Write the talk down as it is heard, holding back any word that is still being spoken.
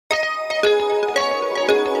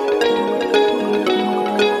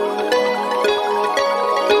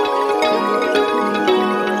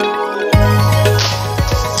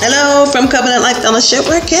from Covenant Life Fellowship,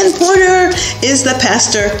 where Ken Porter is the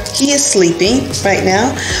pastor. He is sleeping right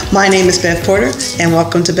now. My name is Bev Porter, and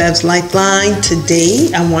welcome to Bev's Lifeline.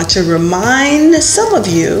 Today, I want to remind some of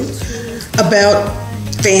you about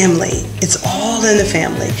family. It's all in the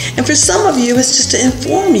family. And for some of you, it's just to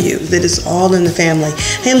inform you that it's all in the family.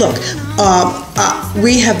 Hey, look,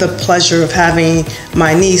 we have the pleasure of having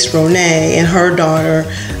my niece, Renee, and her daughter,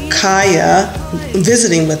 Kaya,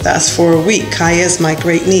 visiting with us for a week. Kaya is my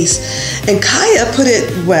great niece. And Kaya put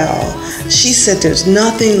it well. She said there's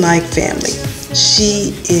nothing like family.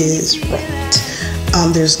 She is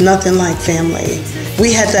right. There's nothing like family.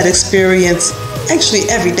 We had that experience actually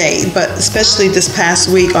every day, but especially this past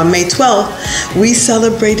week on May 12th, we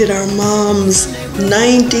celebrated our mom's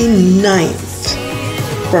 99th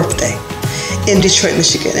birthday in Detroit,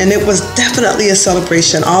 Michigan. And it was definitely a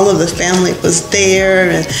celebration. All of the family was there,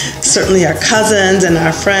 and certainly our cousins and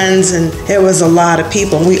our friends, and it was a lot of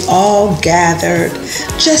people. We all gathered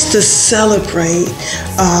just to celebrate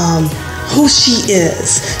who she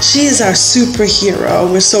is. She is our superhero.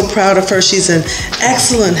 We're so proud of her. She's in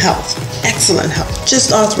excellent health,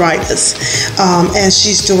 just arthritis. And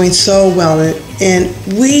she's doing so well. And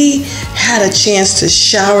we had a chance to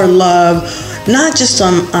shower love, not just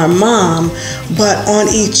on our mom, but on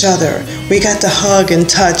each other. We got to hug and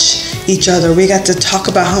touch each other. We got to talk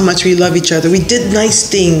about how much we love each other. We did nice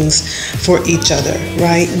things for each other,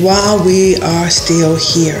 right? While we are still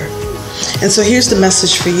here. And so here's the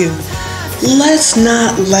message for you. Let's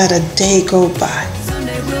not let a day go by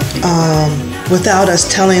without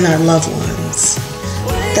us telling our loved ones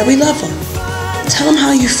that we love them. Tell them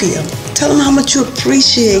how you feel. Tell them how much you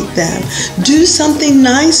appreciate them. Do something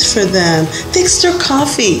nice for them. Fix their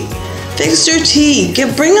coffee. Fix their tea.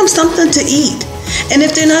 Bring them something to eat. And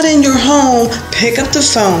if they're not in your home, pick up the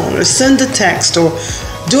phone or send a text or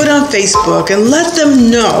do it on Facebook and let them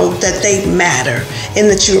know that they matter and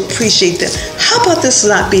that you appreciate them. How about this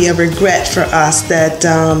not be a regret for us that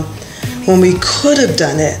when we could have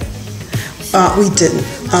done it, we didn't.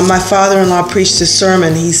 My father-in-law preached a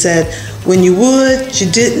sermon. He said, when you would, you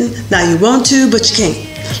didn't. Now you want to, but you can't.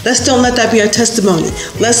 Let's don't let that be our testimony.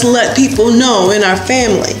 Let's let people know in our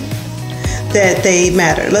family that they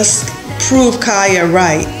matter. Let's prove Kaya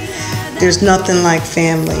right. There's nothing like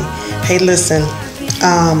family. Hey, listen.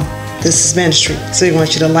 This is ministry, so we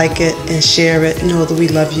want you to like it and share it. Know that we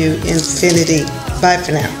love you infinity. Bye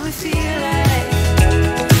for now.